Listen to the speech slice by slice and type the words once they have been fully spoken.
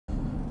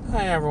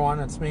Hi everyone,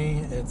 it's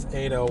me. It's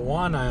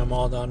 8:01. I am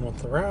all done with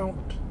the route.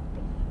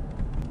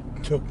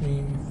 Took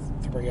me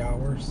 3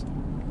 hours.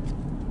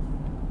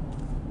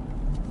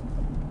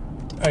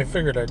 I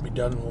figured I'd be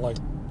done like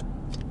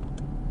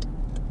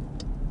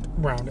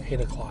around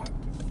 8 o'clock.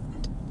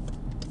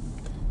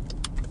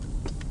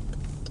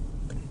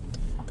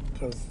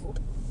 Because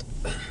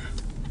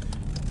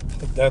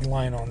the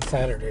deadline on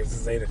Saturdays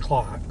is 8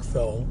 o'clock,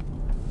 so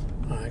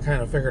I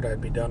kind of figured I'd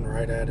be done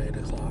right at 8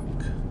 o'clock.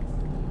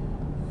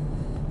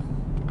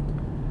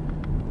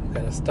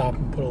 Gotta stop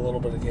and put a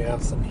little bit of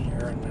gas in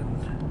here and then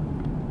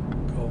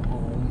go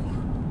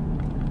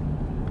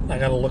home. I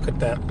gotta look at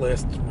that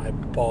list my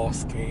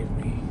boss gave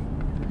me.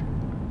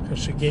 Because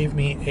she gave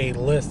me a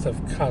list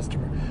of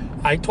customers.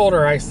 I told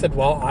her, I said,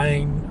 well,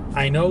 I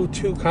know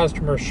 2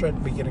 customers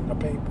shouldn't be getting a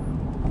paper.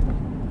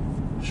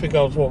 She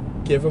goes, well,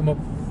 give them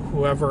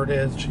whoever it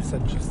is. She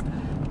said, just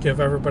give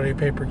everybody a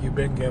paper you've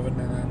been given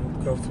and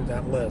then go through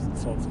that list.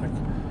 So it's like,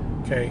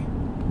 okay.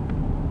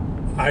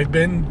 I've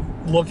been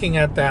looking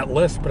at that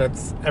list, but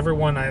it's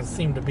everyone I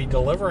seem to be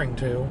delivering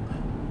to.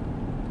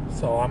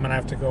 So I'm going to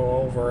have to go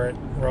over it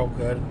real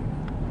good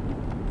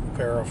and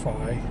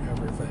verify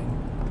everything.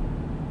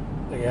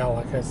 But yeah,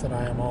 like I said,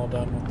 I am all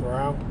done with the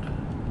route.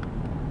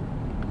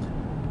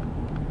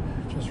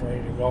 Just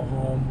ready to go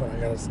home, but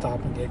I got to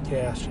stop and get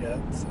gas yet.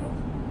 So,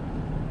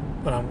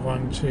 but I'm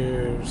going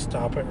to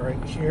stop it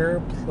right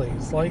here.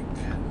 Please like,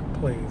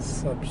 please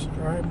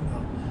subscribe.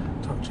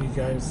 I'll talk to you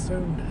guys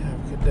soon.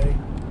 Have a good day.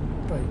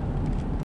 Bye.